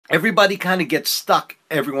everybody kind of gets stuck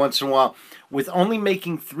every once in a while with only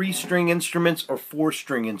making 3-string instruments or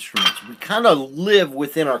 4-string instruments. We kind of live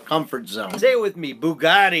within our comfort zone. Say it with me,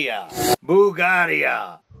 Bugaria.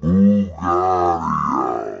 Bugaria.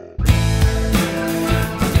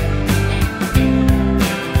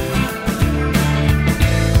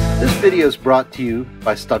 This video is brought to you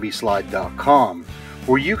by StubbySlide.com,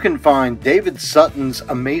 where you can find David Sutton's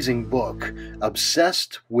amazing book,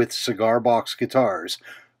 Obsessed with Cigar Box Guitars,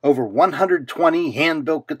 over 120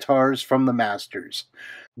 hand-built guitars from the masters.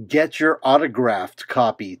 Get your autographed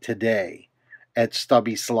copy today at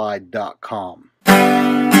StubbySlide.com.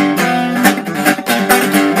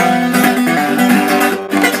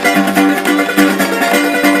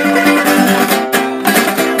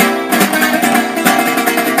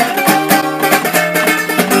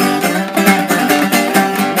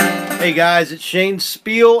 Hey guys, it's Shane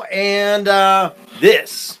Speal, and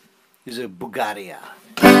this is a Bugaria.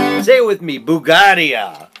 Say it with me,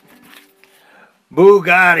 Bugaria.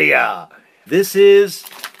 Bugaria. This is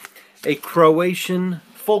a Croatian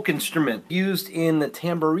folk instrument used in the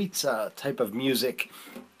tamburica type of music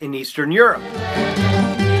in Eastern Europe.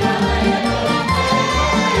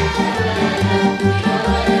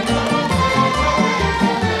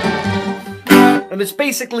 And it's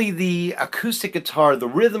basically the acoustic guitar, the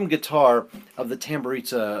rhythm guitar of the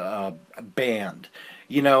tamburica band.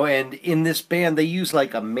 You know, and in this band they use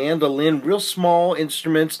like a mandolin, real small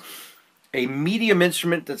instruments, a medium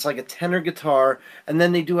instrument that's like a tenor guitar, and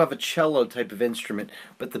then they do have a cello type of instrument.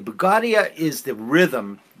 But the Bugaria is the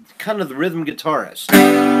rhythm, kind of the rhythm guitarist.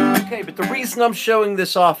 Okay, but the reason I'm showing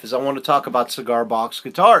this off is I want to talk about cigar box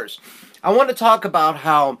guitars. I want to talk about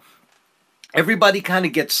how everybody kind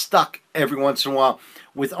of gets stuck every once in a while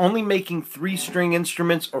with only making 3-string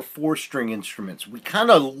instruments or 4-string instruments. We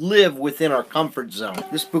kind of live within our comfort zone.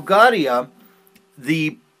 This Bugaria,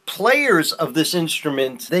 the players of this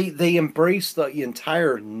instrument, they embrace the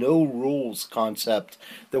entire no rules concept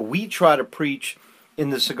that we try to preach in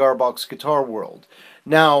the cigar box guitar world.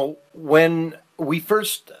 Now, when we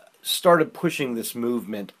first started pushing this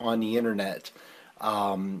movement on the internet,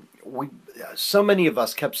 so many of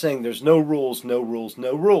us kept saying there's no rules, no rules,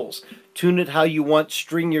 no rules. Tune it how you want,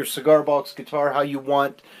 string your cigar box guitar how you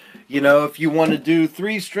want. You know, if you want to do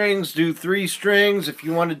 3 strings, do 3 strings. If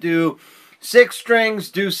you want to do 6 strings,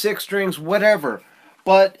 do 6 strings, whatever.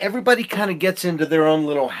 But everybody kind of gets into their own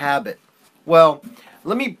little habit. Well,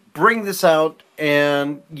 let me bring this out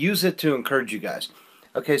and use it to encourage you guys.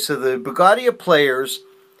 Okay, so the Bugaria players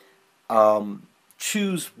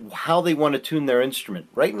choose how they want to tune their instrument.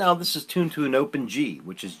 Right now this is tuned to an open G,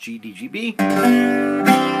 which is G, D, G, B,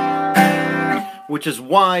 which is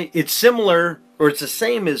why it's similar, or it's the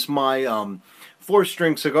same as my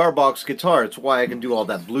 4-string cigar box guitar. It's why I can do all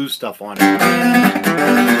that blues stuff on it.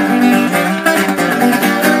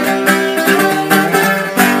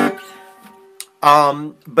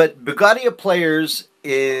 But Bugaria players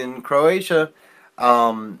in Croatia,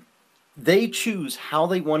 they choose how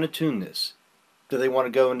they want to tune this. Do they want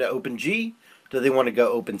to go into open G? Do they want to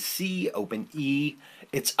go open C, open E?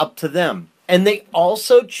 It's up to them. And they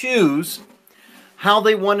also choose how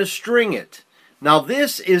they want to string it. Now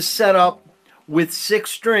this is set up with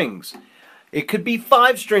 6 strings. It could be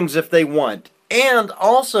 5 strings if they want. And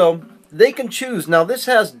also they can choose. Now this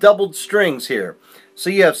has doubled strings here. So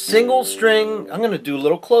you have single string. I'm going to do a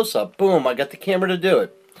little close-up. Boom, I got the camera to do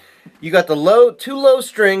it. You got the 2 low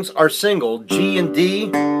strings are single, G and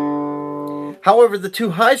D. However, the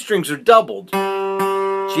 2 high strings are doubled,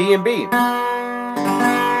 G and B.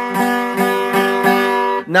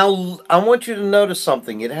 Now, I want you to notice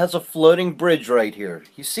something. It has a floating bridge right here.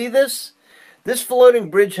 You see this? This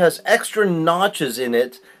floating bridge has extra notches in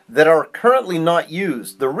it that are currently not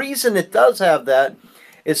used. The reason it does have that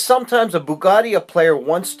is sometimes a Bugaria player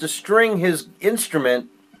wants to string his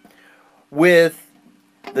instrument with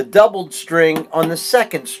the doubled string on the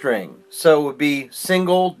 2nd string. So it would be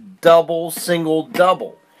single, double, single,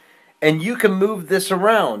 double. And you can move this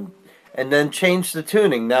around and then change the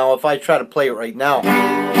tuning. Now if I try to play it right now,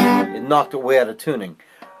 it knocked it way out of tuning.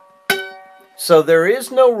 So there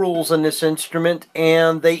is no rules on this instrument,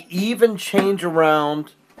 and they even change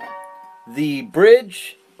around the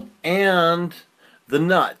bridge and the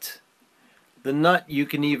nut. The nut you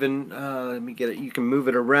can even, let me get it, you can move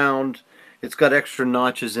it around. It's got extra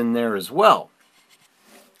notches in there as well.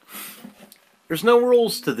 There's no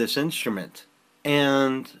rules to this instrument,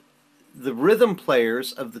 and the rhythm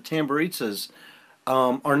players of the tamburicas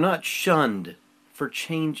are not shunned for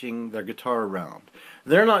changing their guitar around.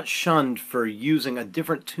 They're not shunned for using a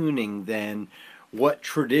different tuning than what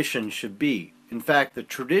tradition should be. In fact, the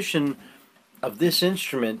tradition of this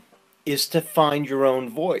instrument is to find your own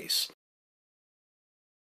voice.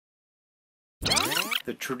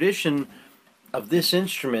 The tradition of this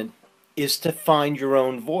instrument is to find your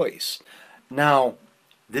own voice. Now,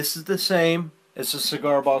 this is the same as a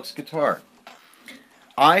cigar box guitar.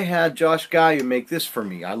 I had Josh Gallo make this for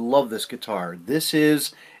me. I love this guitar. This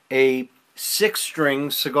is a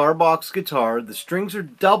 6-string cigar box guitar. The strings are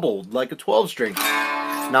doubled like a 12-string.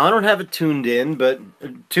 Now, I don't have it tuned in, but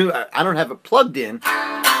I don't have it plugged in.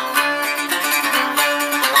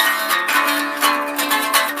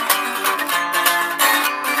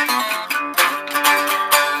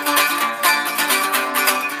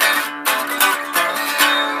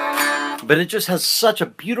 But it just has such a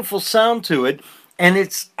beautiful sound to it, and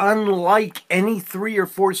it's unlike any 3 or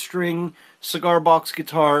 4-string cigar box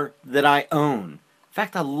guitar that I own. In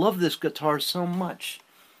fact, I love this guitar so much.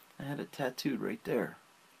 I had it tattooed right there.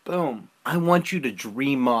 Boom. I want you to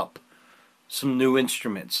dream up some new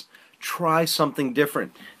instruments. Try something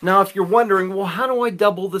different. Now, if you're wondering, well, how do I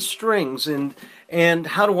double the strings and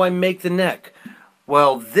how do I make the neck?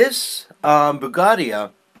 Well, this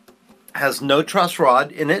Bugatti has no truss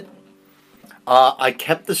rod in it. I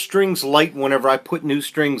kept the strings light whenever I put new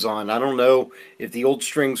strings on. I don't know if the old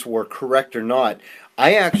strings were correct or not.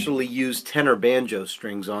 I actually use tenor banjo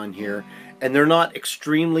strings on here, and they're not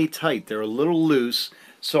extremely tight. They're a little loose,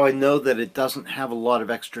 so I know that it doesn't have a lot of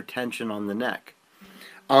extra tension on the neck.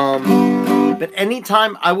 But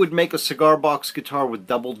anytime I would make a cigar box guitar with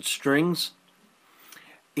doubled strings,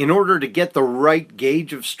 in order to get the right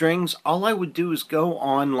gauge of strings, all I would do is go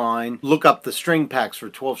online, look up the string packs for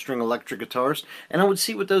 12-string electric guitars, and I would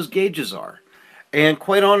see what those gauges are. And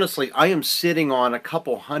quite honestly, I am sitting on a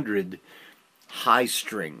couple hundred high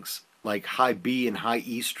strings, like high B and high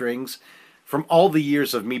E strings, from all the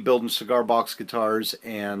years of me building cigar box guitars.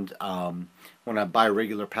 And when I buy a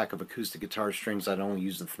regular pack of acoustic guitar strings, I'd only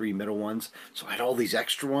use the 3 middle ones. So I had all these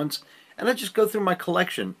extra ones, and I just go through my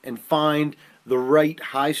collection and find the right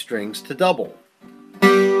high strings to double.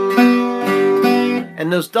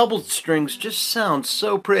 And those doubled strings just sound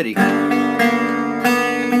so pretty.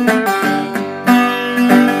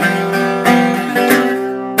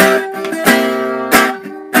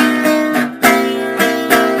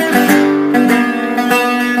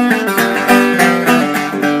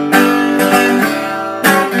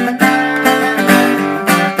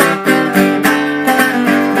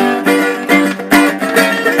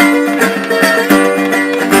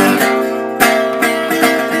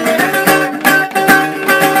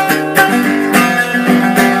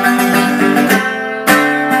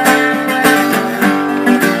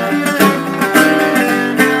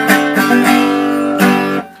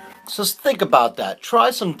 So think about that. Try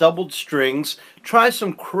some doubled strings, try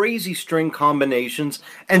some crazy string combinations,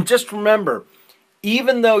 and just remember,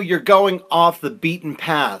 even though you're going off the beaten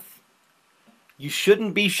path, you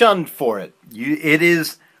shouldn't be shunned for it. It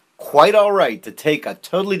is quite alright to take a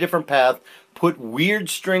totally different path, put weird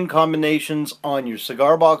string combinations on your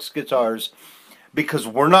cigar box guitars, because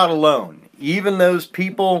we're not alone. Even those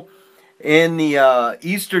people in the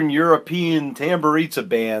Eastern European tamburitza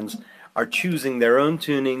bands are choosing their own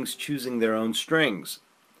tunings, choosing their own strings.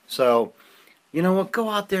 So, you know what? Go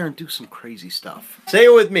out there and do some crazy stuff. Say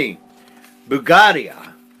it with me. Bugatti.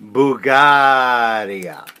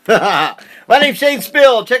 Bugatti. My name's Shane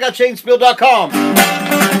Speal. Check out ShaneSpeal.com.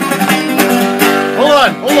 Hold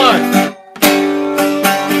on, hold on.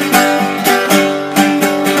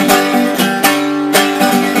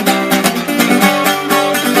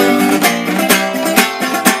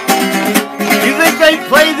 You think they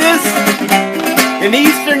play this in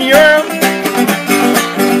Eastern Europe?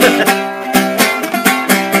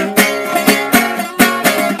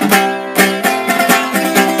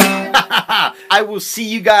 I will see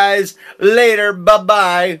you guys later.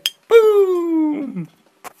 Bye-bye. Boom.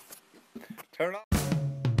 Turn on.